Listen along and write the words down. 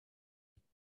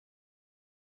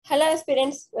Hello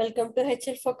aspirants, welcome to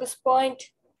HL Focus Point.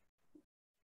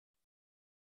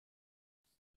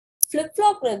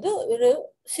 Flip-flop வந்து ஒரு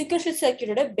sequential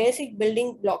circuitோட basic building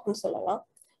blockனு சொல்லலாம்.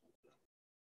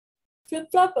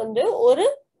 Flip-flop வந்து ஒரு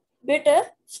bit-அ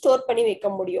ஸ்டோர் பண்ணி வைக்க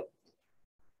முடியும்.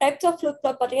 Types of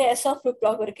flip-flop பார்த்தீங்கன்னா SR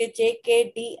flip-flop இருக்கு, JK,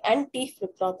 D and T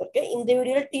flip-flop இருக்கு. இந்த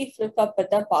வீடியோல T flip-flop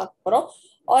பத்தி தான் பார்க்க போறோம்.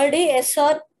 Already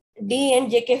SR, D and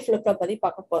JK flip-flop பத்தி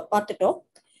பார்த்துட்டோம்.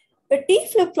 இப்போ T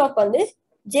flip-flop வந்து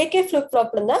JK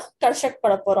flip-flopல தான் கன்ஸ்ட்ரக்ட்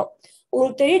பண்ண போறோம்.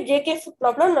 உங்களுக்கு தெரியும் JK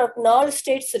flip-flopல நமக்கு 4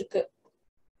 ஸ்டேட்ஸ் இருக்கு.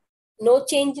 நோ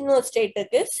சேஞ்ச்னு ஒரு ஸ்டேட்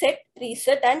இருக்கு, set,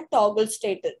 reset and toggle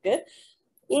state இருக்கு.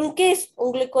 இன்கேஸ்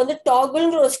உங்களுக்கு வந்து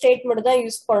டாகிள்ங்கிற ஒரு ஸ்டேட் மட்டும் தான்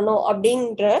யூஸ் பண்ணணும்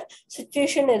அப்படிங்கிற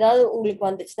சுச்சுவேஷன் ஏதாவது உங்களுக்கு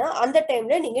வந்துச்சுன்னா அந்த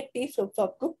டைம்ல நீங்க டி ஃபிளிப்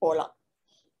ஃப்ளாப்க்கு போகலாம்.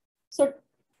 ஸோ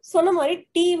சொன்ன மாதிரி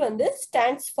டி வந்து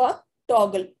ஸ்டாண்ட்ஸ் ஃபார்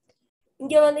டாகிள்.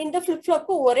 இங்க வந்து இந்த ஃபிளிப்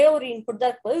ஃப்ளாப்க்கு ஒரே ஒரு இன்புட்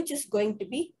தான் இருக்கும், which is going to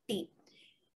be D.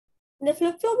 இந்த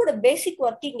ஃபிளிப் ஃப்ளாப்போட பேசிக்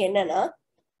ஒர்க்கிங் என்னன்னா,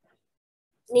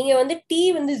 நீங்க வந்து டி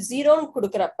வந்து 0ன்னு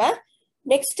கொடுக்குறப்ப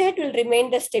next state will remain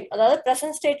the state. அதாவது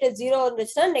ப்ரெசன்ட் ஸ்டேட்ல 0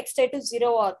 இருந்துச்சுன்னா நெக்ஸ்ட் ஸ்டேட்டும்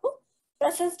 0வா இருக்கும்.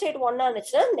 ப்ரெசன்ட் ஸ்டேட் 1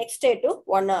 இருந்துச்சுன்னா நெக்ஸ்ட் ஸ்டேட்டும்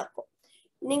 1 இருக்கும்.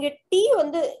 நீங்க டி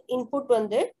வந்து இன்புட்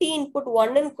வந்து டி இன்புட்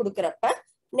 1ன்னு கொடுக்குறப்ப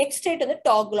நெக்ஸ்ட் ஸ்டேட் வந்து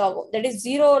டாகிள் ஆகும். தட் இஸ்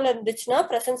 0ல இருந்துச்சுன்னா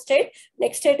ப்ரெசன்ட் ஸ்டேட்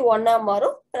நெக்ஸ்ட் ஸ்டேட் 1ஆ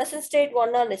மாறும். ப்ரெசன்ட் ஸ்டேட்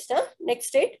 1ஆ இருந்துச்சுன்னா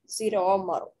நெக்ஸ்ட் ஸ்டேட் 0வா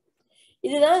மாறும்.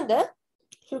 இதுதான் இந்த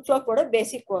ஃபிளிப் ஃப்ளாப்போட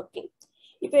பேசிக் ஒர்க்கிங்.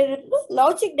 இப்போ இது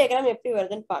லாஜிக் டயக்ராம் எப்படி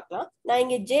வருதுன்னு பார்க்கலாம். நான்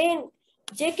இங்க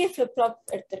ஜேகே ஃபிளிப் ஃப்ளாப்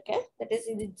எடுத்திருக்கேன். தட் இஸ்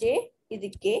இது ஜே, இது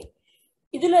கே.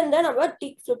 இதுல இருந்தா நம்ம டி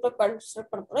ஃபிளிப் ஃப்ளாப்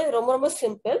கன்ஸ்ட்ரக்ட் பண்ண போறோம். இது ரொம்ப ரொம்ப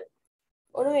சிம்பிள்.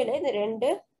 ஒண்ணுமே இல்லை, இந்த ரெண்டு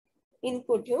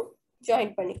இன்புட்டையும்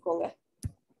ஜாயின் பண்ணிக்கோங்க.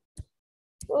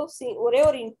 ஸோ ஒரே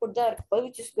ஒரு இன்புட் தான் இருக்கு,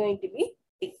 which is going to be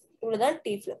D. இவ்வளவுதான்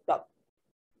டி ஃபிளிப் ஃப்ளாப்.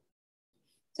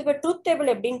 ஸோ இப்போ ட்ரூத்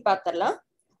டேபிள் எப்படின்னு பார்த்துடலாம்.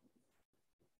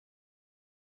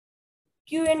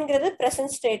 QNங்கிறது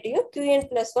ப்ரெசன்ட் ஸ்டேட்டையும்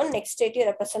QN+1 நெக்ஸ்ட் ஸ்டேட்டையும்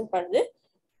ரெப்ரசென்ட் பண்ணுது.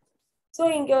 ஸோ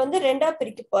இங்க வந்து ரெண்டா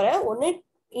பிரிக்க போறேன். ஒன்னு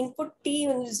இன்புட் டி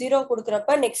வந்து 0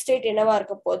 கொடுக்குறப்ப நெக்ஸ்ட் ஸ்டேட் என்னவா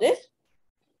இருக்க போகுது,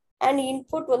 அண்ட்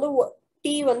இன்புட் வந்து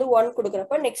டி வந்து 1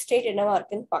 கொடுக்குறப்ப நெக்ஸ்ட் ஸ்டேட் என்னவா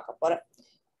இருக்குன்னு பார்க்க போறேன்.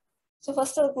 ஸோ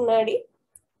ஃபர்ஸ்ட் அதுக்கு முன்னாடி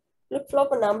ஃபிளிப்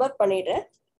ஃப்ளாப் நம்பர் பண்ணிடுறேன்.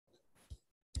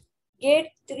 கேட்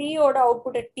 3ஓட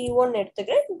அவுட்புட்டை T1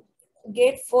 எடுத்துக்கிறேன்,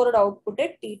 கேட் 4ஓட அவுட்புட்டை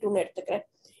T2 எடுத்துக்கிறேன்.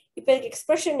 இப்போ இதுக்கு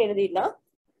எக்ஸ்பிரஷன் எழுதிடலாம்.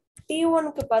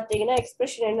 T1க்கு பார்த்தீங்கன்னா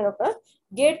எக்ஸ்பிரஷன் என்னன்னா,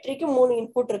 கேட் 3க்கு 3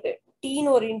 இன்புட் இருக்கு. டீன்னு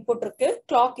ஒரு இன்புட் இருக்கு,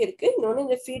 கிளாக் இருக்கு, இன்னொன்னு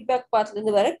இந்த ஃபீட்பேக் பாத்ல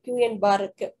இருந்து வர QN பார்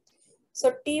இருக்கு. So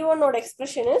T1ஓட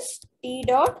expression is T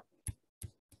dot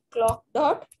clock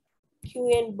dot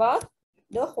QN bar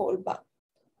the whole பார்.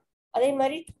 அதே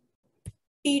மாதிரி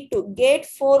T2 கேட்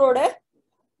 4ஓட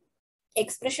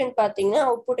எக்ஸ்பிரஷன் பார்த்தீங்கன்னா,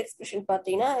 அவுட்புட் எக்ஸ்பிரஷன்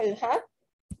பார்த்தீங்கன்னா I will have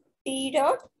T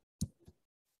dot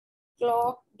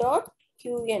clock dot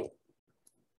QN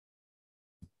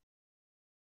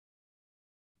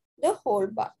the whole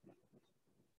bar.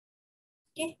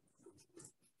 Okay,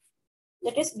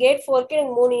 that is gate 4 க்கு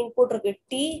எனக்கு 3 input இருக்கு,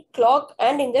 T, clock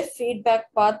and இந்த feedback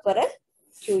path வர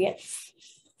QN.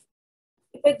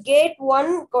 இப்போ gate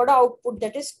 1 கோட அவுட்புட்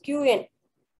that is QN,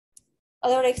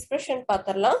 அதோட எக்ஸ்பிரஷன்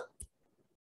பார்த்தரலாம்.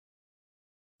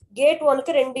 gate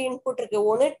 1க்கு 2 இன்புட் இருக்கு,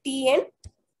 ஒன்னு TN,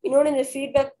 இன்னொன்னு இந்த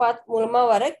feedback path மூலமா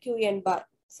வர QN bar.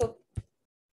 So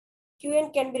QN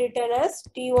can be written as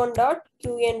T1 dot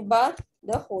QN bar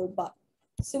the whole bar.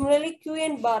 Similarly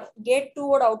QN bar gate 2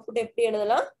 ஓட அவுட்புட் எப்படி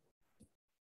எழுதலாம்,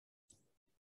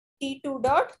 T2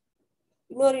 dot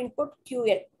இன்னொரு input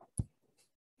QN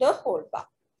the whole bar.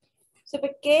 So இப்போ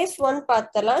case 1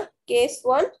 பார்த்தலாம். case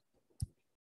 1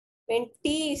 when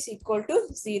T is equal to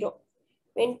 0.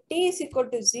 when T is equal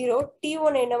to 0,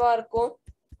 T1 என்னவா இருக்கும்,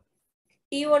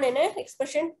 T1 என்ன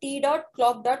expression T dot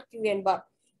clock dot QN bar.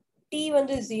 T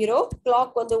வந்து 0, clock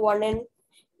வந்து 1,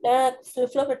 நான்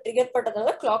flip flop trigger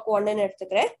பண்றதுனால clock 1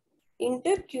 எடுத்துக்கிறேன்,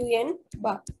 into QN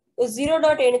bar. So 0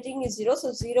 dot anything is 0, so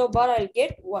 0 bar I'll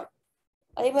get 1.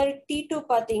 அதே மாதிரி T2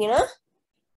 பார்த்தீங்கன்னா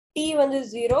T வந்து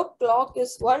 0, clock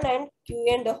is 1 and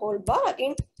QN the whole bar,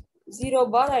 again 0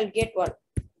 bar I'll get 1.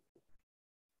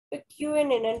 இப்போ QN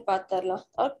என்னன்னு பார்த்தரலாம்.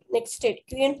 நெக்ஸ்ட் ஸ்டேட்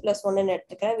QN+1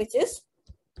 எடுத்துக்கிறேன், which is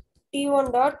T1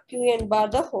 dot QN bar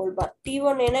the whole bar.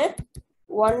 T1 என்ன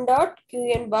 1 dot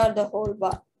QN bar the whole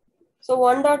bar. So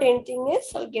 1 dot anything is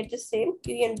I'll get the same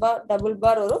QN bar double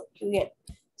bar or QN.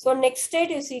 So next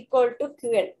state is equal to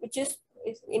QN, which is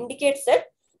indicates that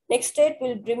next state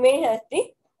will remain as the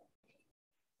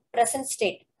present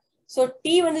state. So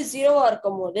T வந்து 0வா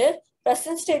இருக்கும்போது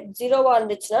present state 0வா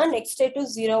இருந்துச்சுன்னா next state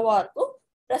 0வா இருக்கும்,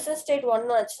 present state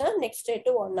 1 ஆச்சுன்னா next state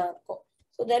 1ஆ இருக்கும்.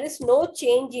 So there is no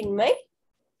change in my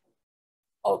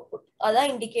output. அதான்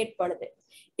indicate பண்ணுது.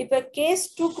 இப்போ case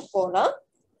 2க்கு போலாம்.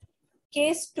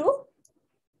 Case 2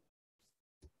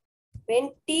 when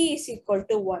t is equal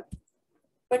to 1.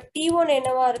 But t1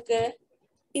 என்னவா இருக்கு?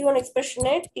 t1 expression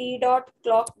t dot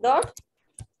clock dot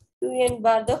qn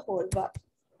bar the whole bar.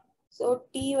 So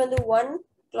t வந்து 1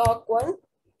 clock 1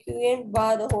 qn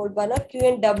bar the whole bar. Now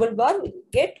qn double bar will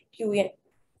get qn.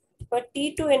 But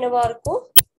t2 என்னவா இருக்கும்?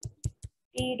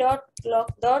 t dot clock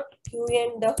dot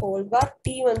qn the whole bar.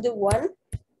 t வந்து 1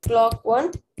 clock 1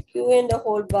 qn the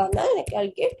whole bar. Now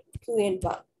I'll get qn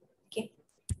bar. Okay.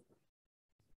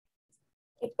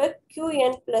 இப்போ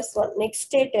qn plus 1 next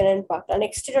state என்னன்னு பார்க்கலாம்.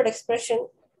 next state expression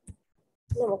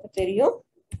நமக்கு தெரியும்.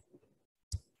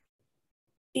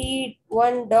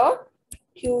 t1 dot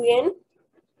qn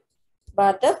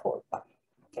bar the whole bar.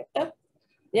 Correct?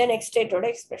 Then next state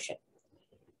expression.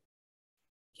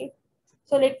 Okay.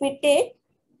 So let me take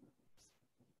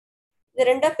இது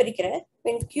ரெண்டா பிரிக்கிறேன்.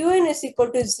 when qn is equal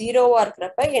to 0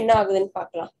 இருக்கிறப்ப என்ன ஆகுதுன்னு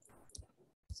பார்க்கலாம்.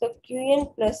 So qn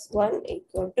plus 1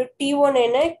 equal to t1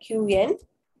 என்ன qn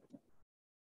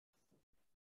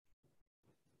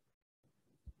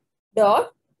dot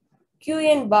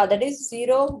qn bar, that is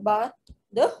 0 bar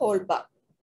the whole bar.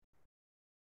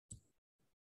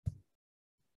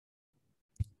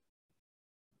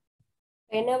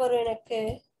 என்ன வரும் எனக்கு?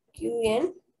 qn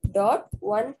dot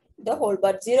 1 the whole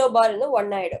bar. 0 bar வந்து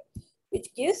 1 ஆயிடும், which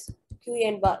gives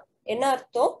qn bar. என்ன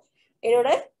அர்த்தம்? என்னோட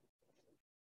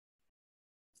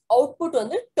அவுட்புட்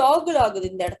வந்து டாகுல் ஆகுது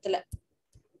இந்த இடத்துல.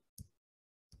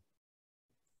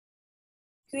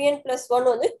 qn plus 1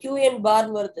 வந்து qn bar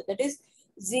வருது, that is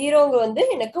 0 வந்து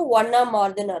எனக்கு 1 ஆ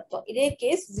மாறுதுன்னு அர்த்தம். இதே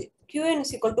case qn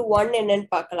is equal to 1 என்னன்னு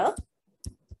பார்க்கலாம்.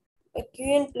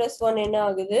 qn plus 1 என்ன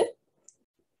ஆகுது?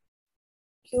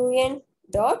 qn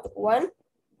dot 1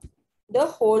 the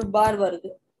whole bar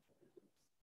வருது.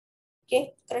 Okay,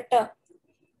 correct?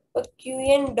 But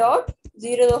qn dot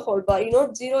 0 the whole bar. You know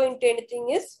 0 into anything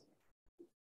is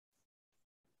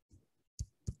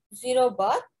 0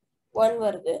 bar 1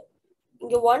 வருது.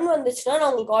 இங்க 1 வந்துச்சுன்னா நான்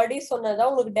உங்களுக்கு ஆல்ரெடி சொன்னதா,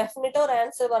 உங்களுக்கு டெஃபினட்டா ஒரு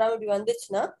ஆன்சர் வராம இப்படி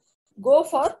வந்துச்சுன்னா go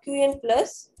for qn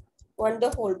plus 1 the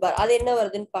whole bar. அது என்ன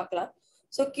வருதுன்னு பார்க்கலாம்.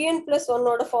 So qn plus 1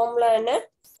 ஓட ஃபார்முலா என்ன?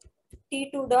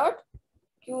 t2 dot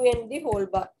qn the whole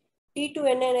bar. t2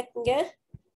 என்ன எனக்குங்க?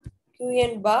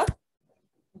 qn bar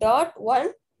dot 1,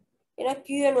 ஏன்னா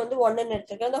qn வந்து 1 ன்னு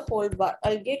எடுத்துருக்கேன், the whole bar.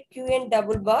 I'll get qn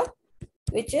double bar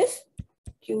which is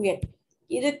qn.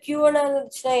 இது qn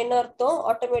இருந்துச்சுன்னா என்ன அர்த்தம்?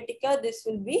 ஆட்டோமேட்டிக்கா this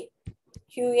will be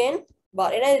qn bar.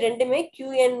 ஏன்னா இது ரெண்டுமே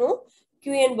qn-ம்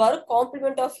qn bar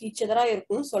complement of each அதரா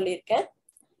இருக்கும்னு சொல்லியிருக்கேன்.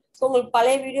 ஸோ உங்களுக்கு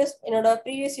பழைய வீடியோஸ், என்னோட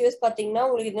ப்ரீவியஸ் வீடியோஸ் பார்த்தீங்கன்னா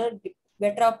உங்களுக்கு இன்னும்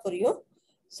பெட்டரா புரியும்.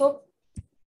 So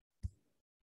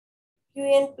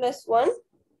qn plus 1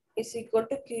 is equal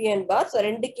to qn bar. So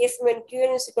ரெண்டு case when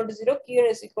qn is equal to 0, qn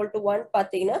is equal to 1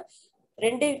 பார்த்தீங்கன்னா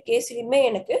ரெண்டு கேஸ்லையுமே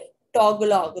எனக்கு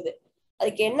டாகுல் ஆகுது.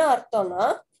 அதுக்கு என்ன அர்த்தம்னா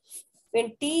when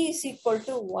t is equal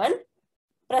to 1,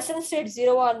 present state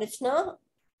 0 இருந்துச்சுன்னா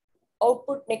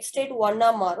அவுட்புட் நெக்ஸ்ட் ஸ்டேட்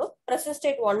 1 மாறும். present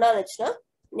state 1 இருந்துச்சுன்னா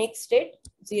நெக்ஸ்ட் ஸ்டேட்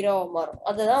 0 மாறும்.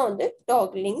 அதுதான் வந்து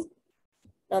டாக்லிங்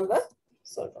நம்ம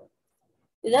சொல்றோம்.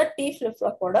 இதுதான் t flip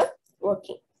flop-ஓட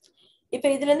ஒர்க்கிங். இப்போ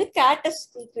இதுல இருந்து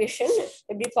கேரக்டரிஸ்டிக் ஈக்குவேஷன்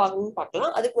எப்படி பார்க்கலாம்.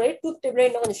 அதுக்கு முன்னாடி ட்ரூத் டேபிள்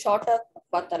இன்னும் கொஞ்சம் ஷார்ட்டா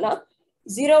பார்த்தலாம்.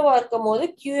 0 இருக்கும் போது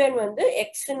qn வந்து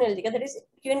x-ன்னு எழுதிக்க, that is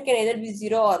qn can either be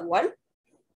 0 or 1.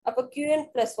 அப்போ qn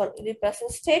plus 1 இது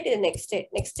present state, இது next state.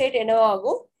 next state என்னவா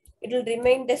ஆகும்? It will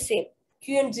remain the same.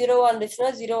 qn 0 இருந்துச்சுன்னா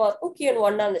 0 இருக்கும், qn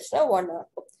 1 இருந்துச்சுன்னா 1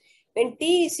 இருக்கும். when t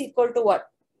is equal to 1,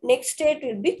 next state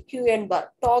will be qn bar.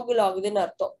 டாகுல் ஆகுதுன்னு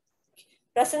அர்த்தம்.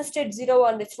 present state 0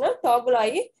 இருந்துச்சுன்னா டாகுல்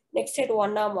ஆகி next state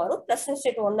 1 மாறும். present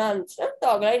state 1 இருந்துச்சுன்னா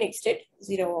டாகுல் ஆகி next state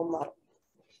 0 மாறும்.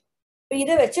 இப்போ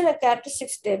இதை வச்சு நான்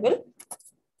கேரக்டரிஸ்டிக்ஸ் டேபிள்,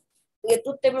 இங்க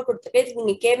ட்ரூத் டேபிள் கொடுத்துட்டு இதுக்கு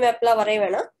நீங்க கே மேப்லாம் வரைய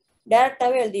வேணாம்,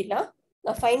 டைரக்டாவே எழுதிடலாம்.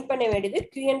 நான் ஃபைண்ட் பண்ண வேண்டியது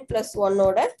qn plus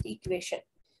 1-ஓட ஈக்குவேஷன்.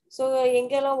 ஸோ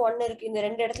எங்கெல்லாம் 1 இருக்கு? இந்த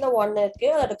ரெண்டு இடத்துல 1 இருக்கு.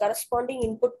 அதோட கரஸ்பாண்டிங்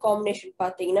இன்புட் காம்பினேஷன்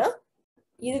பார்த்தீங்கன்னா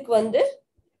இதுக்கு வந்து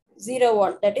 0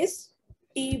 1, that is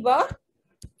t bar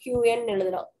qn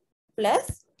எழுதலாம்.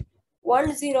 பிளஸ் 1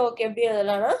 0க்கு எப்படி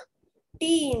எழுதலாம்னா t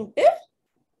இன்ட்டு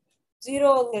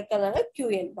 0 இருக்கிறதுனால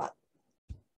qn bar.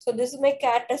 So this is my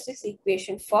characteristics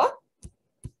equation for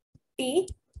t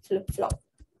flip flop.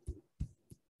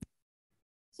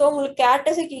 So உங்களுக்கு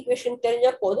கேரக்டரிஸ்டிக் ஈக்குவேஷன்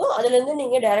தெரிஞ்சா போதும், அதுல இருந்து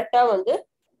நீங்க டைரக்டா வந்து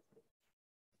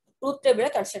ட்ரூத் டேபிளை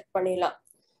கன்ஸ்ட்ரக்ட் பண்ணிடலாம்.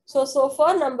 ஸோ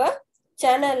ஃபார் நம்ம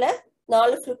சேனல்ல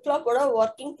 4 ஃபிளிப் ஃப்ளாப்போட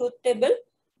ஒர்க்கிங் ட்ரூத் டேபிள்,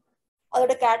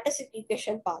 அதோட கேரக்டரிஸ்டிக்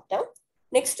ஈக்குவேஷன் பார்த்தேன்.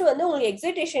 நெக்ஸ்ட் வந்து உங்களுக்கு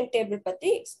எக்ஸைட்டேஷன் டேபிள் பத்தி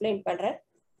எக்ஸ்பிளைன் பண்றேன்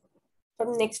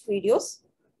from next videos.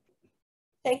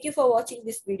 Thank you for வாட்சிங்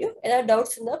திஸ் வீடியோ. ஏதாவது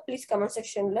டவுட்ஸ் இருந்தா ப்ளீஸ் கமெண்ட்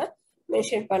செக்ஷன்ல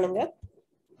மென்ஷன் பண்ணுங்க.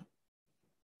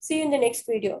 See you in the next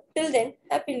video. Till then,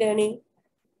 happy learning.